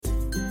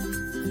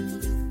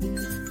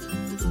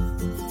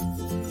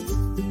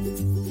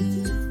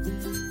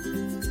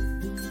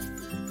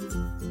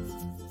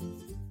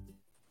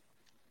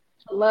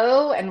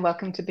Hello and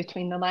welcome to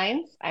Between the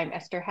Lines. I'm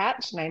Esther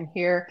Hatch and I'm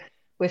here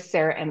with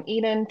Sarah M.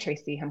 Eden,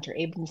 Tracy Hunter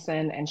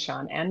Abramson, and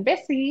Sean Ann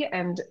Bissey.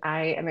 And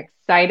I am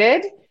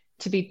excited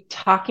to be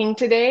talking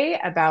today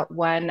about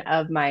one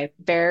of my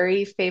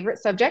very favorite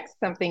subjects,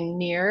 something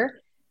near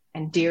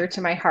and dear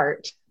to my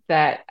heart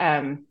that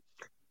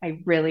I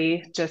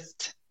really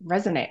just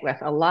resonate with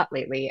a lot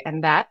lately,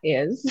 and that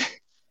is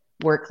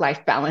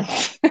work-life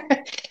balance.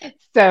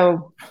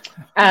 So,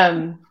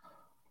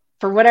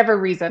 for whatever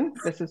reason,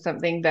 this is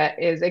something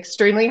that is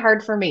extremely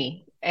hard for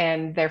me,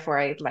 and therefore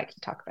I'd like to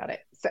talk about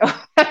it. So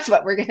that's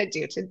what we're going to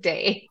do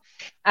today.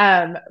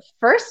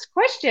 First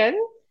question,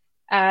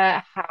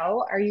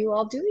 how are you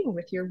all doing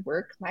with your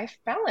work-life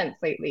balance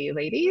lately,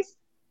 ladies?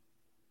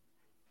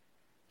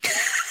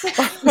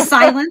 The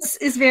silence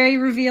is very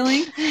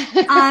revealing.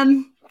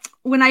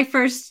 When I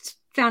first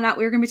found out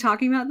we were going to be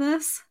talking about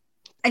this,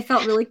 I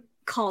felt really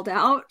called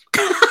out.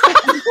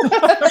 And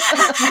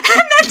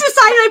then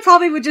decided I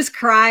probably would just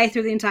cry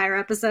through the entire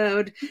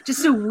episode,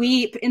 just to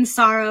weep in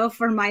sorrow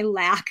for my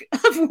lack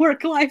of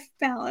work-life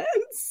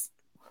balance.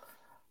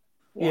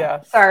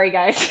 Yeah. Sorry,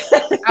 guys.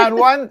 and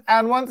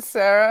once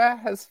Sarah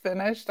has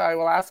finished, I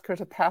will ask her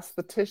to pass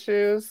the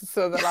tissues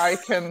so that I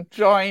can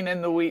join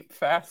in the weep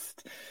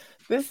fest.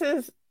 This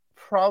is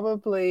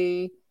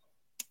probably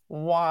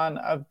one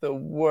of the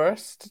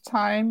worst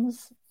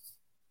times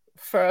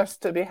for us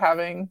to be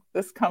having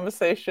this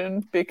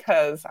conversation,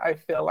 because I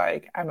feel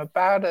like I'm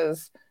about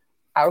as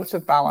out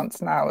of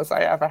balance now as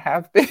I ever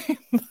have been.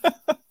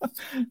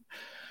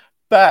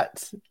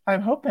 But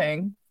I'm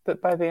hoping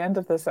that by the end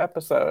of this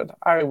episode,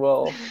 I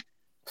will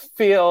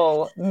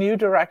feel new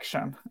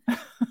direction.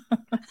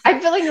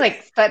 I'm feeling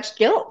like such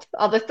guilt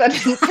all of a sudden,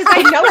 because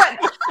I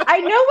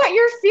know what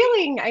you're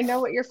feeling. I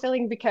know what you're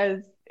feeling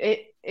because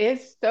it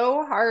is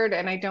so hard,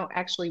 and I don't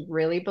actually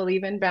really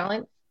believe in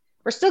balance.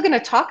 We're still going to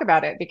talk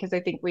about it because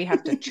I think we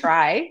have to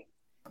try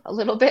a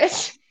little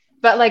bit,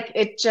 but like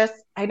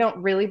I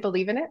don't really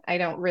believe in it. I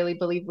don't really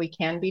believe we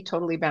can be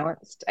totally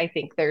balanced. I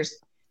think there's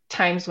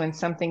times when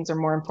some things are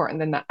more important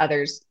than the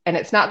others, and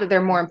it's not that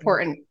they're more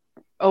important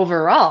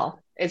overall.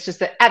 It's just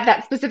that at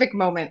that specific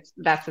moment,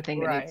 that's the thing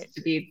that needs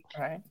to be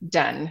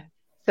done.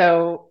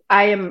 So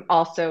I am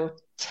also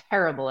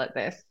terrible at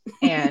this,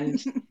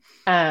 and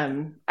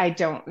I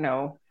don't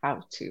know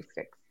how to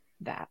fix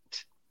that.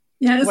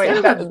 Yeah, it's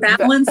kind of a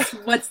balance.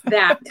 What's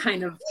that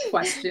kind of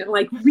question?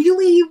 Like,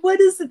 really, what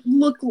does it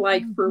look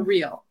like for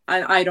real?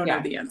 I don't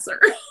know the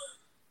answer.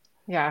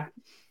 Yeah.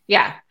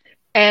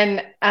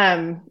 And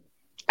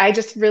I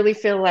just really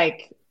feel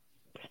like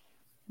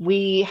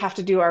we have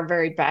to do our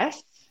very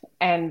best.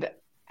 And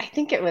I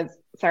think it was,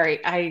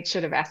 sorry, I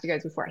should have asked you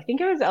guys before. I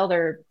think it was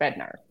Elder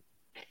Bednar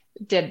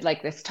did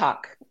like this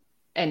talk,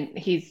 and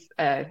he's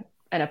an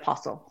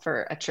apostle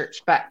for a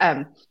church, but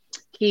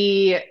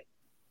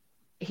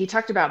he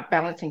talked about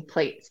balancing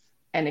plates.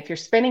 And if you're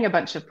spinning a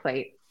bunch of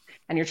plates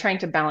and you're trying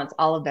to balance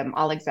all of them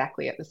all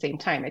exactly at the same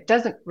time, it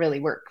doesn't really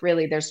work.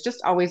 Really, there's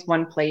just always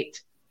one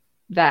plate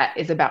that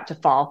is about to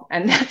fall,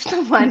 and that's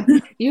the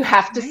one you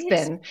have to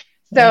spin.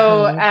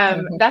 So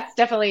that's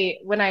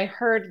definitely, when I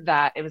heard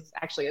that, it was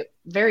actually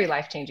very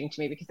life-changing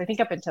to me, because I think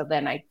up until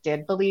then I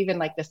did believe in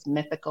like this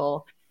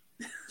mythical,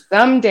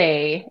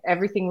 someday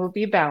everything will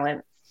be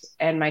balanced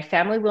and my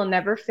family will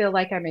never feel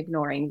like I'm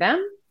ignoring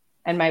them,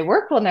 and my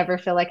work will never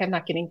feel like I'm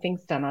not getting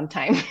things done on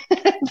time.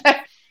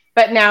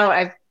 But now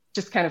I've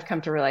just kind of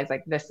come to realize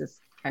like this is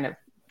kind of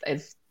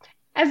as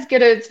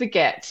good as we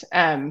get.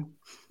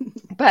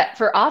 But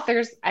for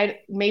authors,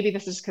 maybe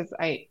this is because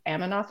I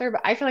am an author,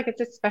 but I feel like it's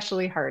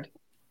especially hard.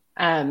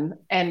 And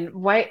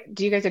why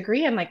do you guys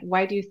agree? And like,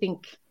 why do you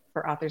think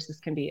for authors this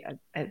can be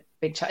a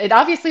big challenge? It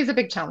obviously is a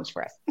big challenge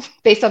for us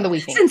based on the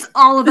weeping. Since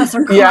all of us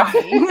are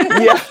crying.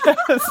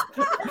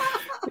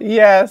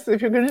 Yes,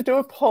 if you're going to do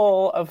a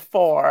poll of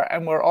 4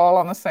 and we're all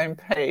on the same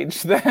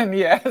page, then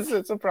yes,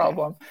 it's a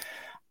problem.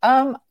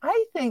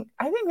 I think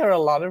there are a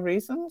lot of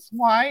reasons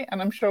why, and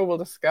I'm sure we'll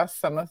discuss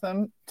some of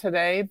them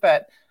today,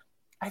 but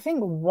I think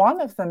one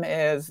of them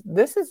is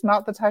this is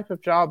not the type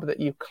of job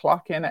that you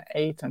clock in at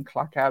 8 and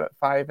clock out at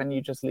 5 and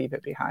you just leave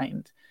it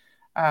behind.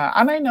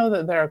 And I know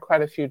that there are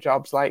quite a few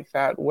jobs like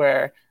that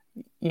where,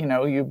 you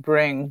know, you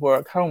bring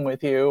work home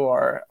with you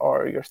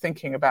or you're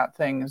thinking about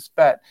things,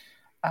 but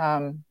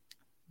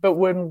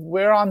when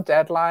we're on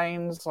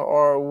deadlines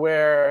or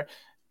we're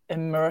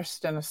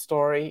immersed in a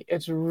story,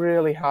 it's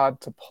really hard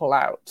to pull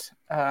out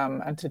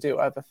and to do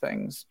other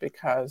things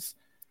because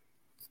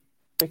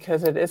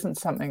it isn't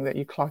something that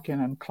you clock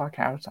in and clock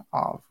out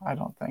of, I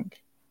don't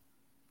think.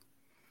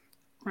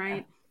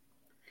 Right.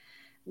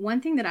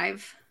 One thing that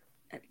I've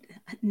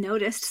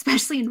noticed,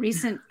 especially in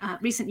recent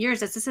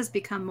years, as this has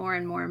become more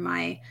and more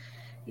my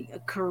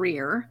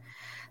career,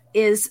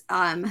 is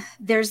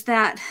there's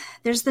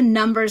the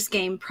numbers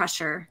game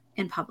pressure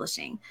in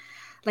publishing.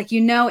 Like,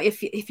 you know,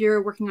 if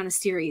you're working on a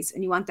series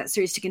and you want that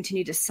series to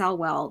continue to sell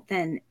well,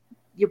 then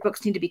your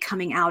books need to be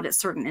coming out at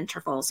certain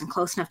intervals and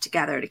close enough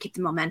together to keep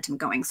the momentum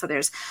going. So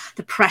there's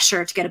the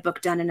pressure to get a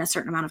book done in a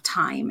certain amount of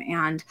time.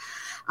 And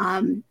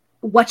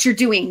what you're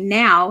doing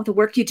now, the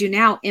work you do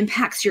now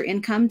impacts your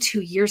income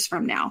 2 years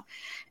from now.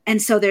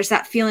 And so there's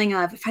that feeling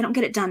of, if I don't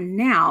get it done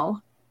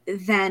now,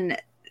 then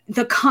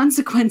the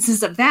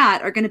consequences of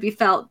that are going to be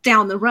felt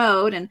down the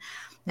road. And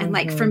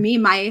like for me,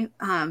 my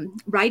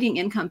writing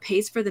income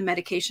pays for the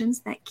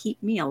medications that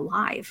keep me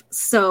alive.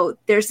 So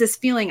there's this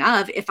feeling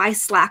of, if I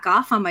slack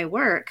off on my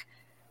work,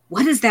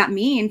 what does that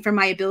mean for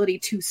my ability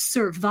to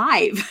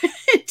survive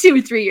 2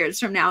 or 3 years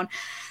from now?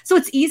 So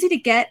it's easy to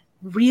get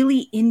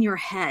really in your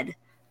head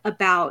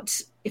about,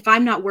 if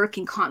I'm not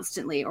working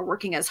constantly or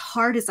working as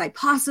hard as I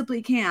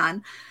possibly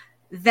can,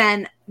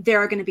 then there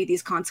are going to be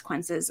these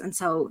consequences. And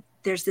so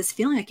there's this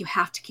feeling like you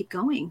have to keep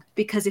going,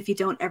 because if you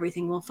don't,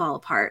 everything will fall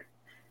apart.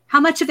 How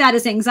much of that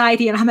is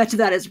anxiety and how much of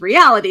that is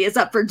reality is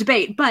up for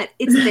debate, but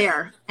it's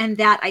there. And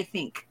that, I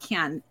think,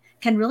 can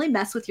really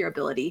mess with your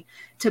ability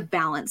to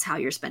balance how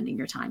you're spending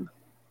your time.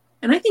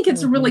 And I think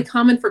it's really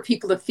common for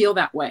people to feel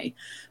that way.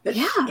 But,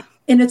 yeah.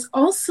 And it's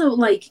also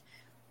like,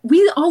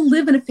 we all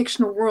live in a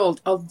fictional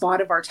world a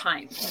lot of our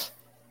time.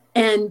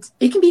 And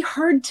it can be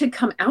hard to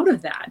come out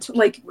of that.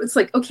 Like, it's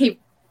like, okay,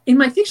 in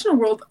my fictional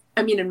world,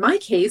 I mean, in my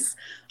case,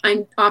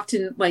 I'm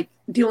often like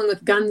dealing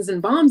with guns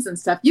and bombs and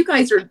stuff. You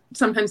guys are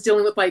sometimes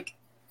dealing with like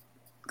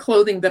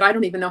clothing that I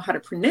don't even know how to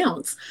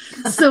pronounce.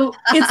 So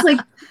it's like,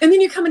 and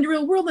then you come into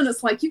real world and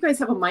it's like, you guys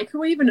have a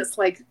microwave, and it's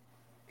like,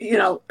 you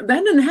know, that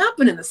didn't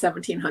happen in the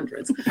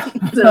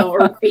 1700s so, or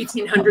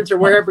 1800s or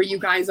wherever you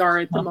guys are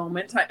at the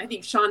moment. I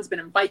think Sean's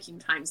been in Viking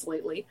times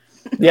lately.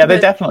 Yeah, they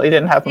definitely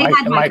didn't have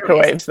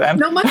microwaves then.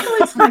 No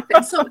microwaves back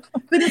then. So,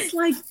 but it's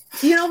like,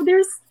 you know,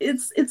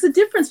 it's a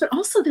difference, but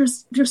also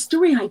there's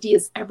story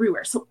ideas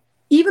everywhere. So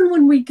even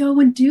when we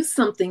go and do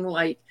something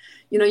like,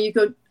 you know, you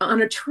go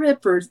on a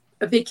trip or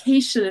a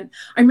vacation, and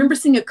I remember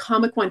seeing a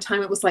comic one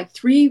time. It was like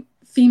three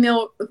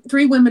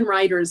women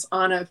writers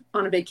on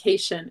a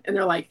vacation, and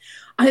they're like,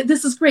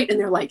 this is great. And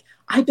they're like,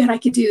 I bet I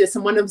could do this.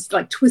 And one of them's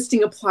like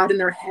twisting a plot in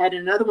their head.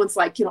 And another one's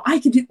like, you know, I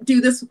could do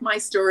this with my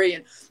story.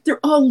 And they're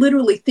all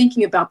literally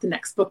thinking about the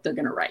next book they're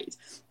going to write.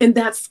 And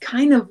that's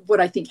kind of what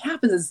I think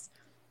happens is,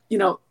 you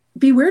know,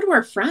 beware to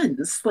our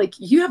friends. Like,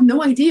 you have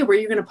no idea where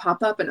you're going to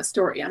pop up in a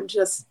story. I'm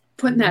just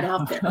putting that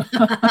out there.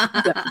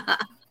 So.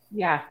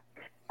 Yeah.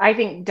 I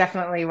think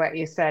definitely what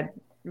you said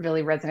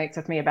really resonates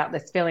with me about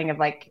this feeling of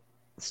like,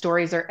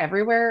 stories are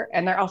everywhere,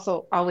 and they're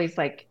also always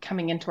like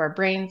coming into our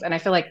brains. And I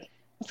feel like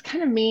it's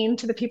kind of mean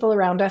to the people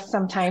around us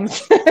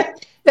sometimes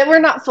that we're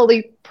not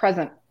fully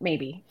present,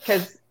 maybe,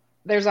 because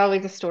there's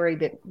always a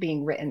story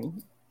being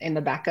written in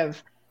the back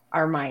of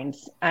our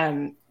minds.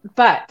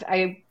 But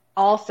I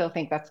also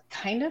think that's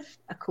kind of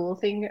a cool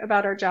thing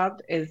about our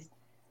job is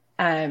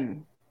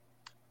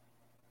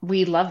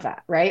we love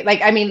that, right?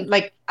 Like, I mean,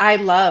 like, I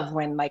love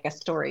when like a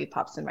story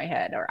pops in my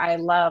head, or I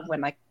love when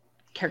like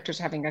characters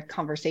are having a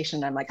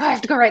conversation. I'm like, oh, I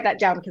have to go write that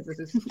down because this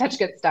is such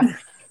good stuff.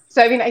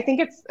 So, I mean, I think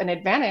it's an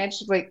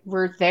advantage. Like,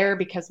 we're there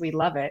because we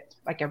love it.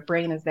 Like, our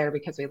brain is there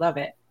because we love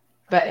it.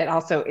 But it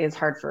also is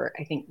hard for,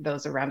 I think,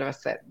 those around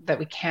us that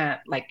we can't,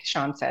 like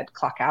Sean said,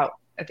 clock out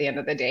at the end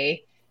of the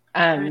day.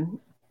 Right.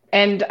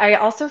 And I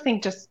also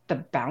think just the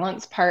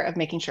balance part of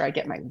making sure I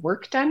get my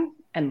work done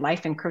and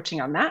life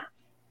encroaching on that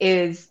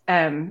is,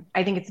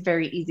 I think it's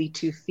very easy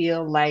to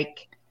feel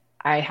like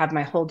I have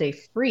my whole day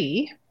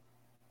free.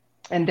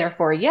 And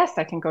therefore, yes,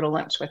 I can go to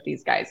lunch with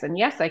these guys. And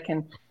yes, I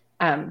can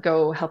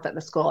go help at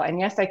the school. And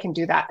yes, I can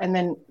do that. And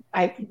then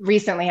I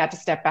recently had to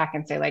step back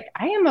and say, like,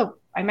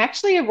 I'm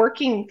actually a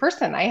working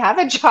person. I have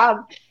a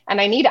job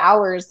and I need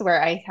hours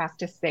where I have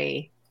to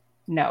say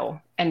no,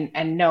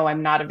 and no,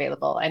 I'm not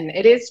available. And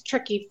it is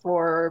tricky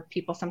for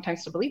people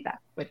sometimes to believe that,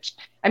 which,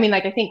 I mean,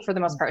 like, I think for the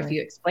most part, if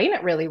you explain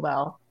it really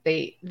well,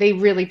 they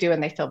really do.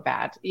 And they feel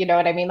bad. You know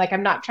what I mean? Like,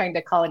 I'm not trying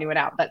to call anyone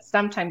out, but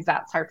sometimes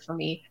that's hard for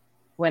me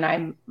when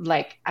I'm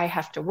like, I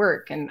have to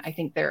work. And I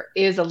think there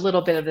is a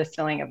little bit of this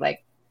feeling of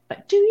like,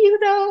 but do you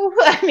know?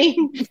 I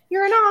mean,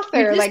 you're an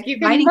author, like you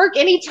can work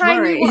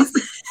anytime you want.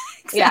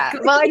 Exactly. Yeah.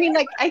 Well, I mean,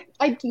 like,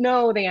 I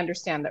know they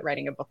understand that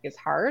writing a book is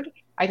hard.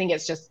 I think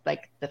it's just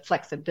like the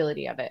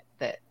flexibility of it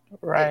that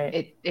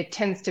right. It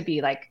tends to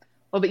be like,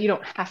 well, but you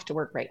don't have to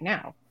work right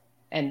now.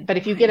 But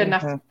if you get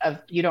enough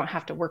of you don't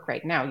have to work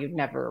right now, you'd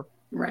never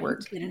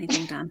work. Get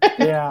anything done.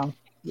 Yeah.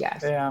 Yes.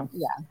 Yeah.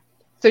 Yeah.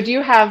 So do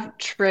you have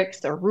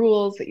tricks or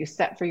rules that you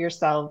set for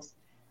yourselves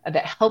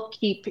that help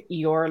keep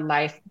your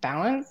life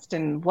balanced?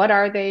 And what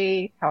are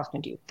they? How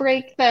often do you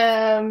break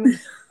them?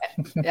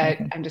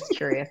 I'm just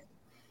curious.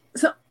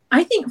 So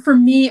I think for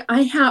me,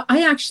 Esther,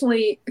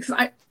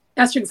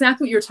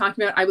 exactly what you're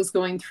talking about. I was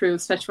going through,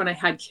 especially when I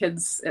had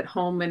kids at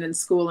home and in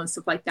school and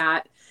stuff like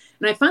that.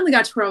 And I finally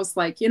got to where I was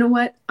like, you know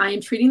what? I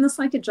am treating this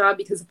like a job,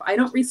 because if I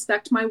don't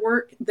respect my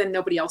work, then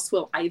nobody else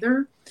will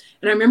either.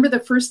 And I remember the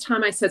first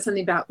time I said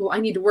something about, well, I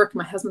need to work.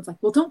 My husband's like,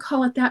 well, don't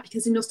call it that,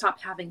 because then you'll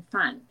stop having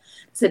fun.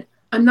 I said,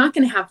 I'm not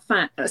going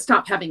to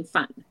stop having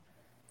fun,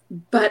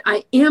 but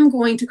I am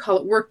going to call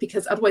it work,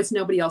 because otherwise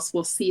nobody else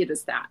will see it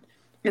as that.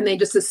 And they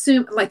just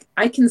assume, like,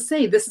 I can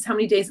say this is how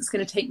many days it's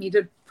going to take me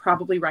to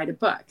probably write a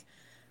book,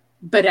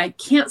 but I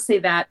can't say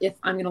that if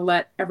I'm going to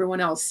let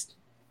everyone else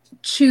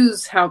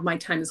choose how my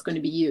time is going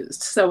to be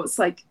used. So it's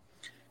like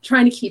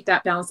trying to keep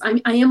that balance.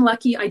 I am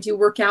lucky. I do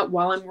work out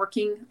while I'm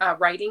working,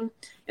 writing.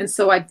 And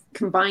so I've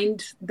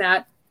combined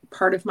that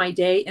part of my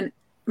day, and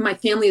my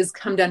family has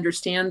come to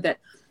understand that,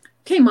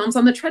 okay, mom's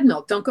on the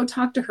treadmill. Don't go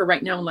talk to her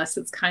right now unless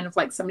it's kind of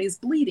like somebody's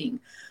bleeding.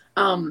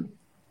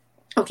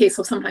 Okay,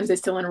 so sometimes I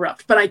still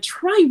interrupt, but I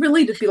try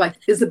really to be like,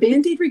 is a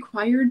Band-Aid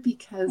required?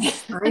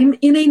 Because I'm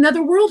in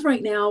another world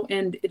right now,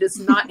 and it is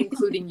not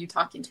including you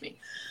talking to me.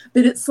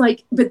 But it's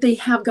like, but they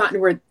have gotten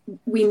where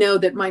we know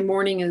that my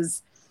morning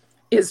is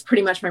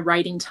pretty much my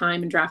writing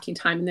time and drafting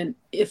time. And then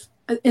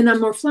and I'm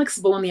more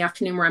flexible in the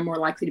afternoon, where I'm more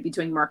likely to be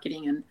doing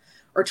marketing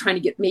or trying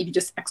to get maybe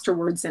just extra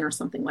words in or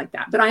something like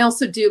that. But I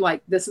also do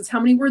like, this is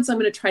how many words I'm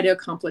going to try to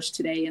accomplish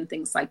today and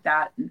things like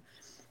that.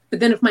 But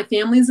then if my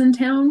family's in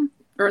town,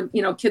 or,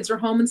 kids are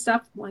home and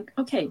stuff, I'm like,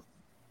 okay,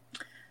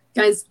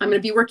 guys, I'm going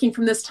to be working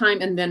from this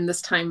time. And then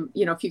this time,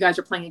 if you guys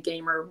are playing a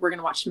game or we're going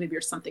to watch a movie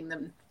or something,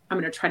 then I'm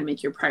going to try to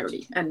make you a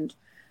priority. And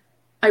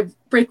I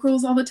break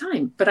rules all the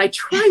time, but I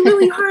try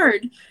really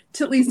hard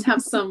to at least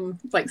have some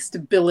like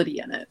stability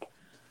in it.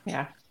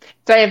 Yeah.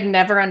 So I have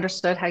never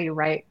understood how you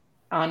write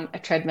on a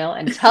treadmill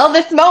until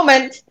this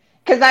moment.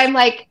 Because I'm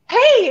like,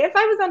 hey, if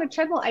I was on a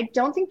treadmill, I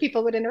don't think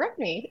people would interrupt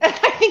me. I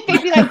think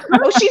they'd be like,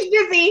 oh, she's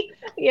busy.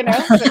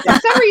 But for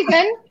some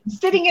reason,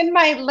 sitting in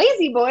my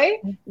lazy boy,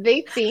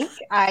 they think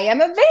I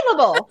am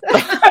available.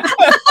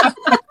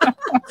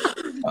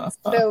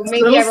 So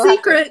maybe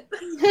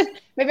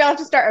maybe I'll have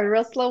to start a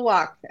real slow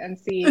walk and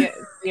see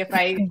if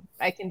I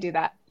can do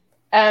that.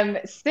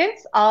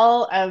 Since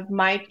all of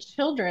my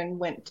children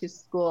went to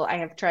school, I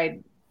have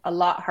tried a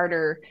lot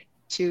harder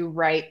to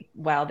write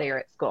while they are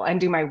at school and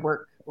do my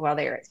work while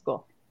they are at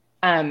school,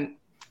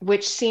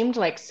 which seemed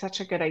like such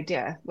a good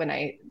idea when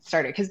I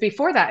started. Because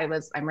before that,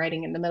 I'm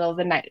writing in the middle of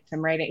the night. I'm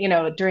writing,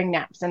 during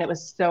naps, and it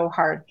was so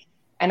hard.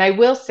 And I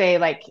will say,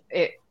 like,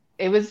 it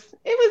was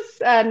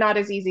not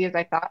as easy as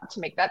I thought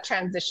to make that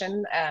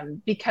transition,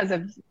 because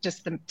of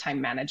just the time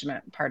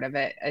management part of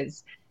it.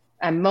 Is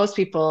most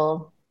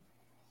people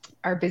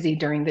are busy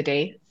during the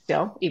day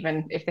still,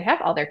 even if they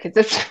have all their kids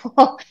at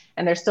school,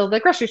 and there's still the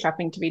grocery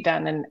shopping to be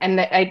done.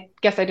 And I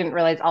guess I didn't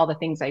realize all the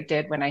things I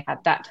did when I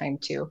had that time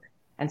too.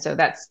 And so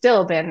that's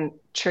still been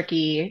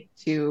tricky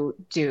to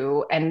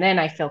do. And then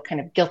I feel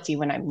kind of guilty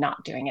when I'm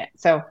not doing it.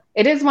 So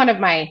it is one of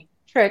my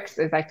tricks,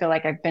 is I feel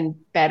like I've been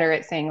better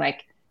at saying,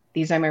 like,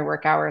 these are my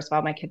work hours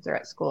while my kids are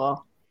at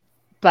school.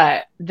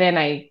 But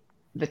then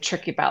the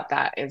trick about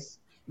that is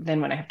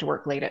then when I have to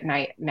work late at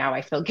night, now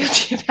I feel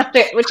guilty about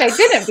it, which I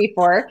didn't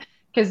before,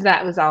 because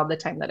that was all the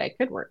time that I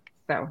could work.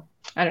 So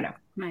I don't know.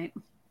 Right.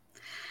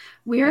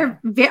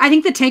 I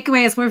think the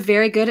takeaway is we're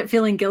very good at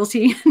feeling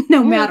guilty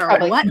no matter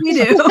what we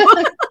do.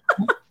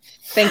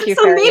 Thank you.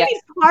 So maybe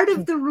part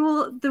of the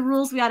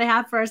rules we ought to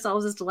have for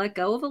ourselves is to let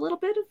go of a little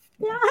bit of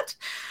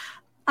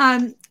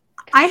that.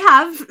 I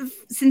have,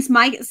 since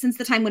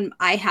the time when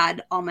I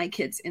had all my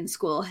kids in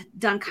school,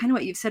 done kind of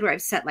what you've said, where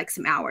I've set like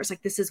some hours,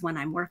 like this is when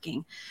I'm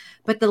working.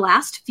 But the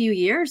last few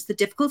years, the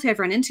difficulty I've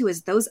run into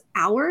is those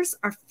hours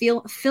are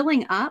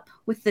filling up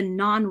with the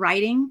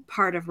non-writing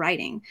part of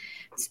writing.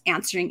 It's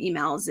answering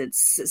emails,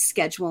 it's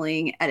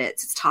scheduling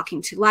edits, it's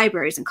talking to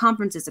libraries and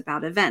conferences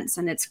about events,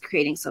 and it's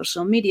creating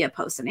social media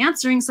posts and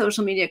answering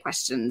social media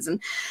questions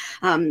and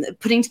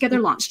putting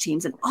together launch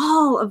teams and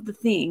all of the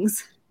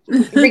things.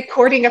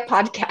 Recording a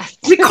podcast.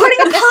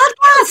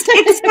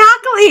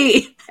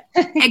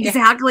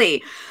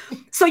 Exactly.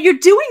 So you're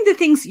doing the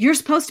things you're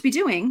supposed to be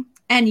doing,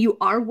 and you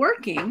are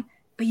working,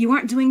 but you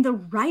aren't doing the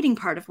writing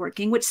part of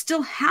working, which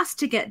still has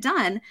to get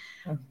done.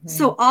 Mm-hmm.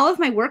 So all of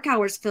my work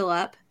hours fill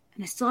up,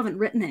 and I still haven't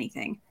written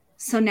anything.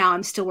 So now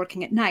I'm still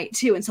working at night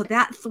too. And so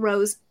that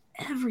throws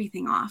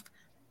everything off.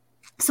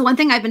 So one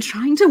thing I've been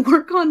trying to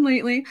work on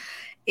lately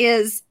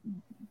is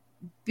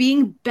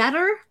being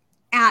better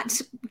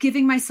at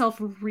giving myself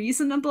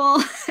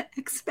reasonable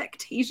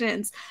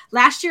expectations.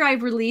 Last year I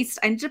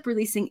ended up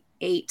releasing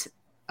 8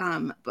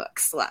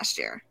 books last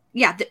year.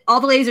 Yeah, all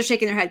the ladies are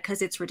shaking their head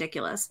because it's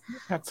ridiculous.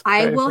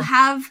 I will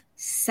have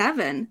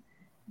 7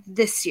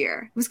 this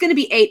year. It was going to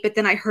be 8, but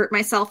then I hurt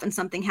myself and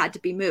something had to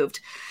be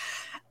moved.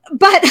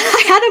 But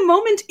I had a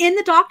moment in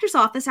the doctor's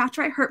office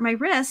after I hurt my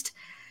wrist,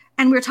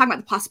 and we were talking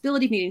about the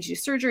possibility of needing to do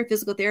surgery,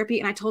 physical therapy,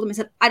 and I told him, I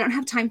said, I don't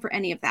have time for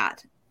any of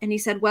that. And he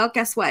said, well,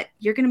 guess what?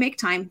 You're going to make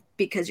time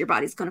because your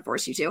body's going to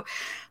force you to.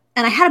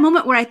 And I had a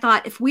moment where I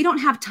thought, if we don't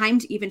have time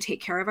to even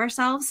take care of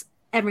ourselves,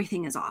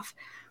 everything is off.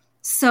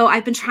 So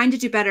I've been trying to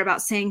do better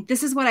about saying,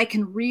 this is what I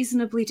can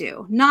reasonably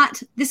do.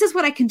 Not, this is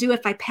what I can do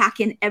if I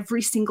pack in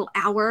every single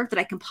hour that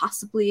I can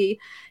possibly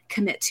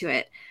commit to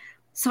it.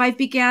 So I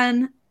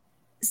began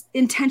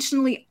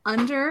intentionally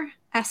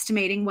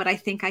underestimating what I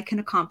think I can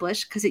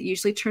accomplish, because it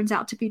usually turns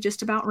out to be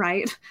just about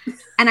right.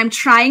 And I'm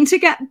trying to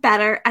get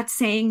better at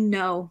saying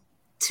no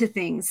to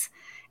things.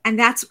 And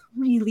that's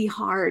really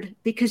hard,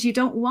 because you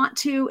don't want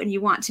to, and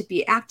you want to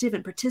be active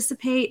and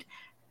participate,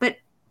 but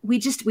we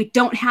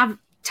don't have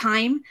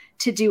time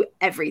to do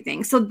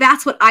everything. So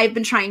that's what I've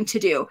been trying to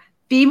do.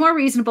 Be more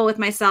reasonable with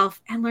myself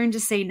and learn to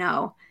say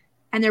no.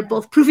 and they're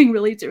both proving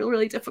really,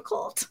 really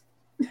difficult.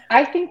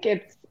 I think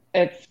it's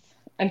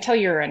until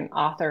you're an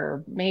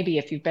author, maybe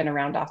if you've been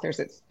around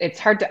authors, it's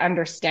hard to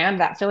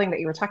understand that feeling that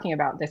you were talking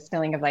about, this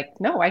feeling of like,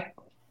 no,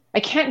 I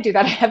can't do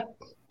that. I have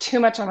too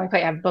much on my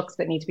plate. I have books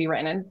that need to be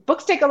written, and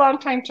books take a long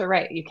time to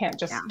write. You can't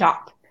just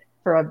stop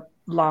for a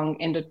long,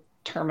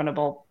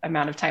 indeterminable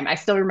amount of time. I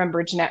still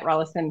remember Jeanette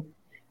Rollison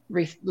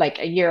like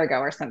a year ago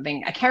or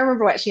something. I can't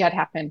remember what she had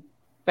happened,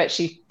 but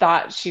she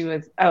thought she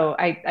was,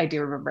 I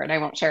do remember it. I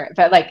won't share it,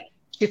 but like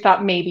she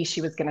thought maybe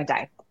she was going to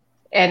die.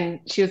 And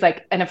she was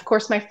like, and of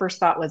course, my first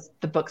thought was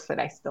the books that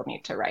I still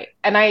need to write.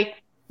 And I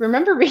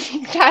remember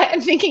reading that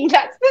and thinking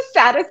that's the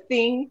saddest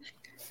thing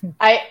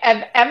I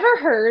have ever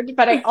heard,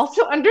 but I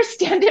also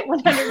understand it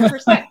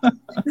 100%.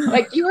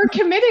 Like you were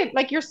committed,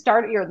 like you're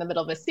in the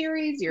middle of a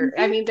series.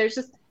 I mean, there's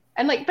just,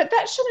 and like, but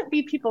that shouldn't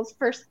be people's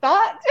first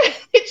thought.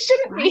 It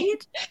shouldn't be.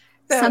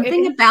 So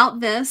something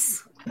about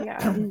this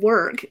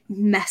work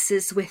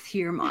messes with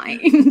your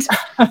mind.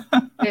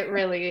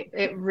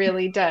 It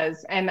really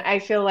does. And I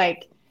feel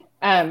like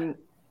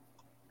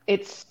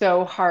it's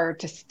so hard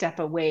to step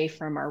away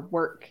from our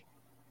work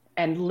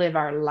and live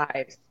our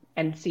lives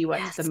and see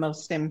what's the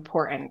most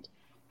important.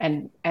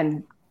 And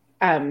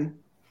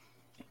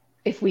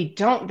if we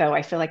don't, though,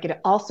 I feel like it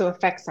also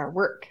affects our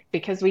work,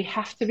 because we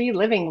have to be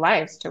living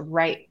lives to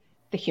write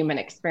the human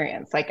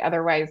experience. Like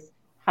otherwise,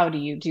 how do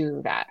you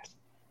do that?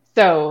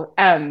 So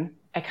I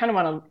kind of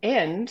want to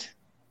end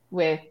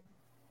with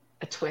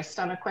a twist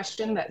on a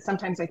question that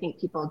sometimes I think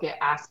people get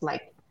asked,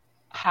 like,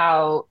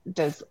 how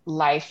does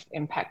life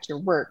impact your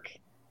work?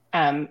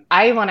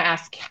 I want to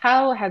ask,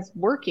 how has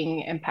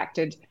working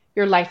impacted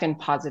your life in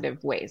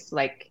positive ways?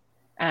 Like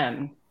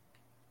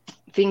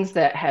things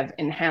that have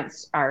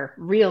enhanced our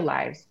real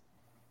lives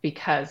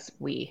because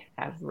we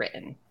have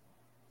written.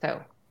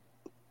 So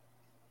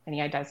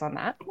any ideas on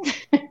that?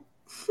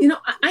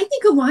 I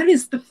think a lot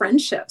is the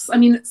friendships. I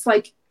mean, it's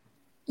like,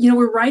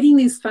 we're writing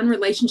these fun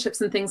relationships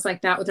and things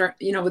like that with our,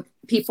 with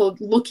people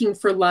looking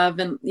for love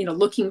and,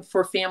 looking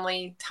for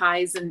family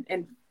ties and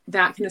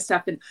that kind of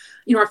stuff. And,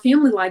 our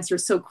family lives are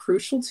so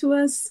crucial to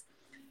us.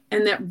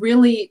 And that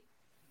really,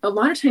 a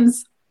lot of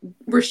times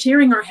we're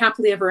sharing our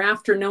happily ever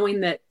after,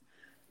 knowing that,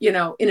 in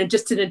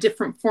a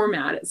different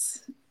format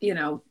is,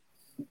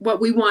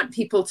 what we want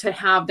people to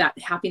have, that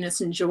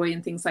happiness and joy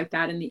and things like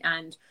that in the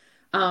end.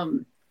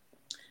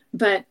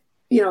 But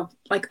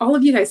like all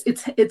of you guys,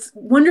 it's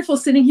wonderful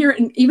sitting here.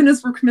 And even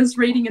as we're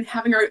commiserating and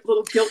having our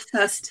little guilt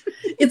fest,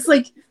 it's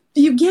like,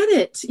 you get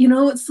it.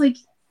 It's like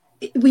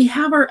we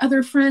have our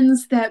other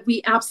friends that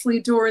we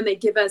absolutely adore, and they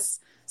give us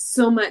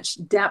so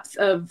much depth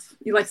of,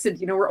 like I said,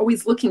 we're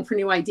always looking for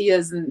new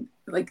ideas and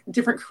like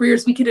different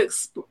careers. We could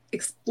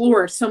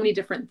explore so many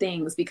different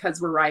things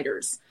because we're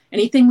writers.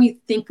 Anything we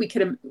think we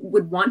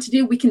would want to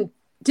do, we can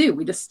do.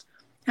 We just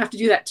have to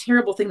do that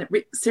terrible thing that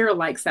Sarah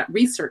likes, that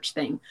research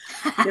thing,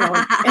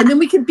 and then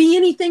we can be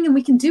anything and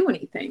we can do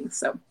anything.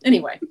 So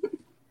anyway,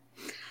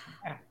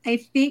 I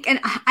think, and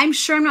I'm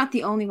sure I'm not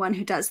the only one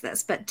who does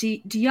this, but do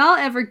y'all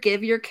ever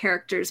give your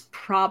characters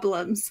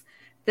problems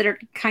that are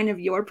kind of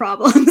your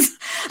problems?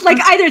 Like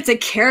either it's a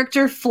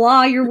character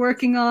flaw you're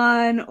working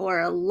on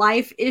or a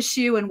life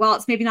issue, and while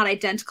it's maybe not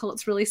identical,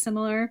 it's really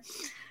similar.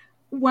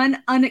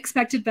 One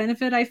unexpected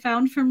benefit I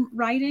found from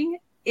writing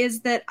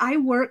is that I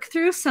work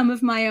through some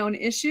of my own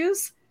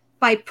issues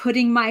by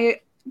putting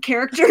my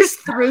characters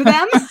through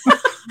them.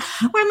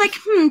 Where I'm like,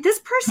 this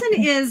person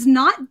is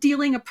not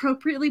dealing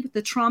appropriately with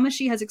the trauma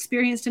she has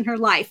experienced in her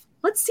life.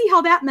 Let's see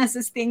how that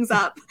messes things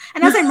up.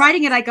 And as I'm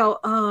writing it, I go,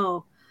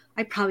 oh,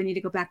 I probably need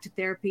to go back to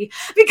therapy,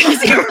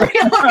 because you're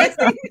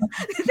realizing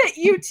that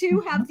you too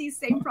have these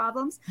same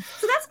problems.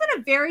 So that's been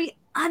a very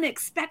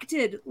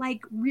unexpected,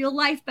 like real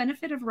life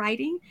benefit of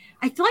writing.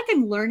 I feel like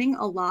I'm learning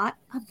a lot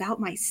about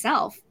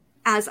myself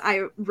as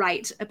I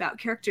write about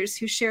characters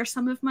who share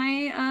some of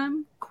my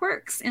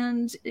quirks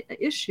and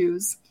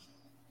issues.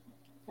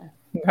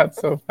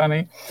 That's so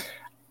funny.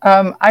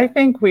 I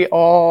think we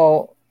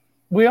all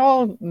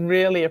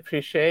really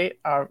appreciate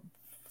our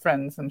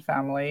friends and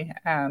family,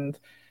 and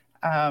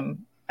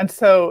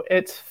so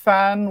it's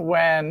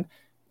fun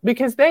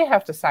because they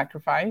have to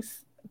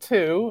sacrifice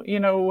too.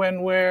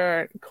 When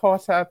we're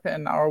caught up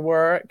in our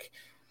work,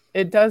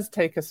 it does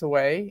take us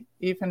away,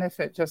 even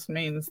if it just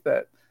means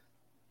that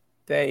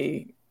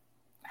they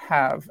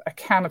have a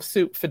can of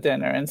soup for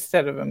dinner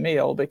instead of a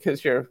meal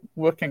because you're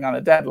working on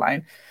a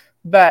deadline.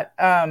 But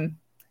I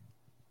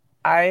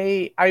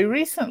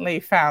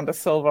recently found a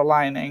silver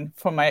lining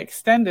for my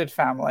extended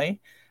family,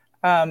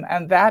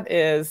 and that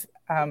is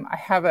I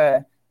have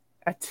a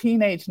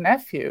teenage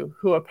nephew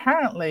who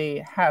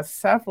apparently has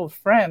several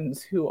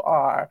friends who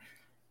are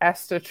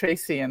Esther,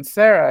 Tracy, and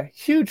Sarah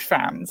huge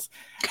fans,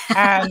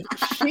 and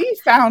she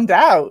found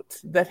out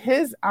that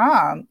his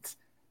aunt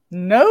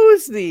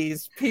knows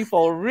these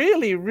people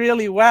really,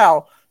 really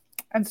well.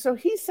 And so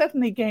he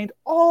suddenly gained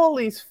all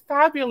these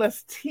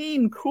fabulous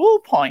teen cool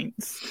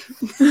points.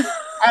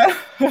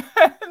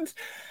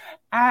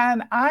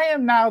 And I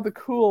am now the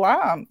cool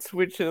aunt,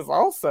 which is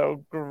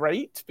also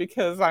great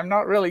because I'm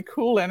not really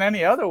cool in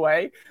any other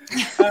way.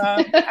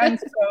 And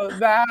so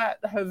that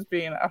has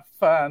been a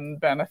fun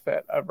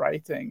benefit of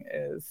writing,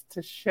 is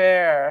to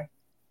share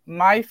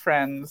my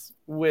friends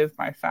with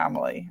my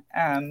family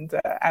and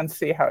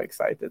see how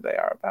excited they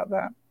are about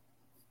that.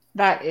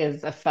 That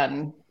is a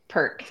fun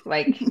perk.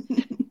 Like,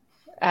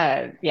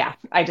 yeah,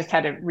 I just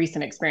had a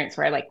recent experience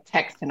where I like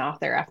text an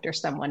author after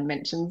someone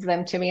mentions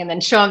them to me and then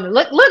show them,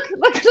 look,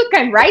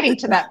 I'm writing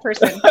to that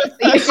person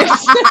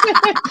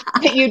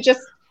that you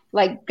just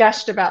like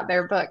gushed about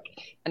their book.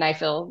 And I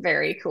feel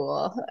very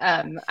cool.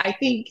 I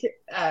think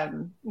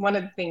one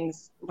of the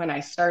things when I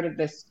started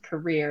this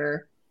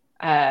career,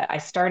 I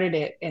started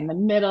it in the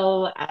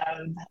middle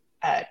of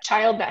a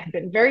child that had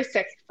been very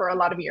sick for a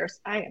lot of years.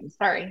 I am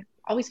sorry,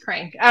 always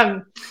crying.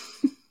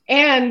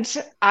 And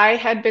I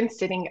had been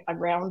sitting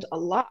around a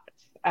lot.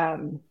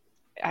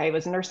 I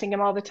was nursing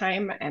him all the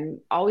time and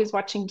always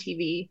watching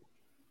TV.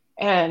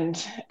 And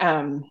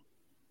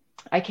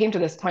I came to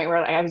this point where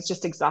I was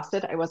just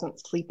exhausted. I wasn't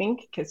sleeping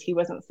because he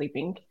wasn't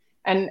sleeping.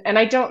 And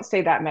I don't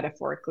say that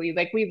metaphorically.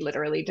 Like, we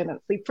literally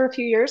didn't sleep for a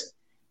few years,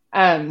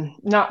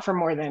 not for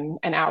more than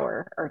an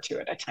hour or two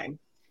at a time.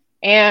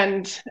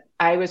 And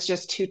I was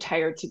just too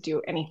tired to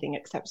do anything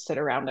except sit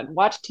around and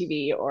watch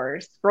TV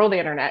or scroll the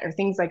internet or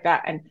things like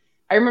that. And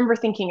I remember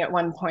thinking at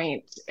one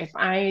point, if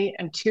I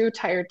am too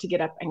tired to get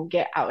up and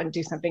get out and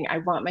do something, I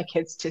want my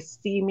kids to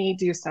see me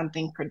do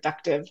something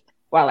productive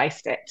while I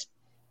sit.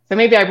 So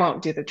maybe I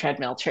won't do the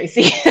treadmill,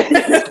 Tracy. But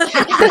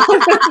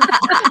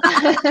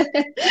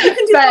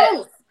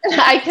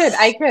I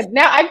could.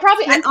 Now I'm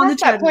past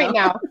that point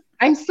now.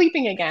 I'm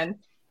sleeping again.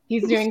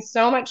 He's doing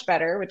so much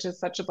better, which is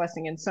such a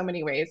blessing in so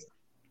many ways.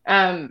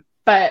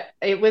 But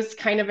it was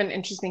kind of an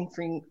interesting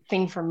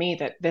thing for me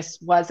that this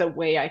was a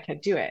way I could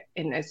do it.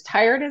 And as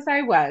tired as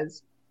I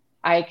was,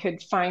 I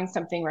could find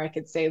something where I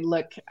could say,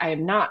 look, I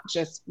am not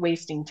just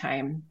wasting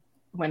time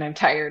when I'm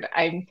tired.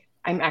 I'm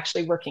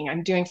actually working.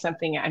 I'm doing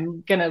something.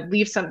 I'm going to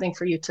leave something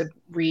for you to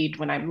read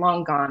when I'm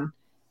long gone.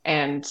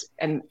 And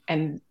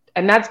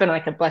that's been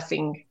like a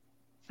blessing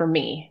for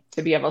me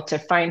to be able to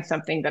find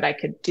something that I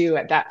could do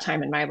at that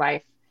time in my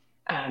life,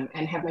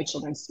 and have my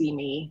children see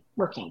me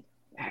working,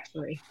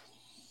 actually.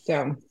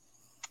 So,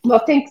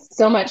 well, thanks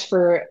so much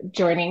for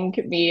joining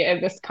me in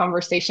this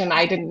conversation.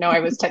 I didn't know I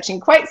was touching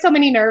quite so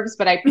many nerves,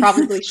 but I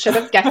probably should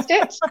have guessed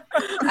it.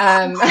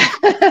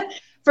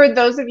 For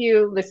those of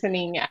you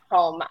listening at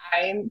home,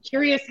 I'm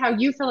curious how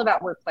you feel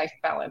about work-life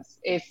balance.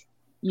 If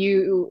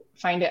you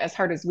find it as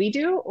hard as we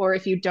do, or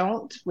if you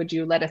don't, would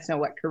you let us know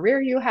what career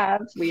you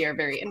have? We are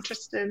very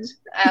interested.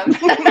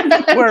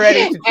 We're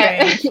ready to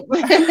change.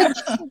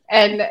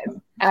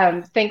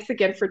 And thanks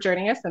again for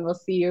joining us, and we'll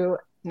see you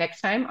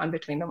next time on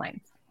Between the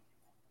Lines.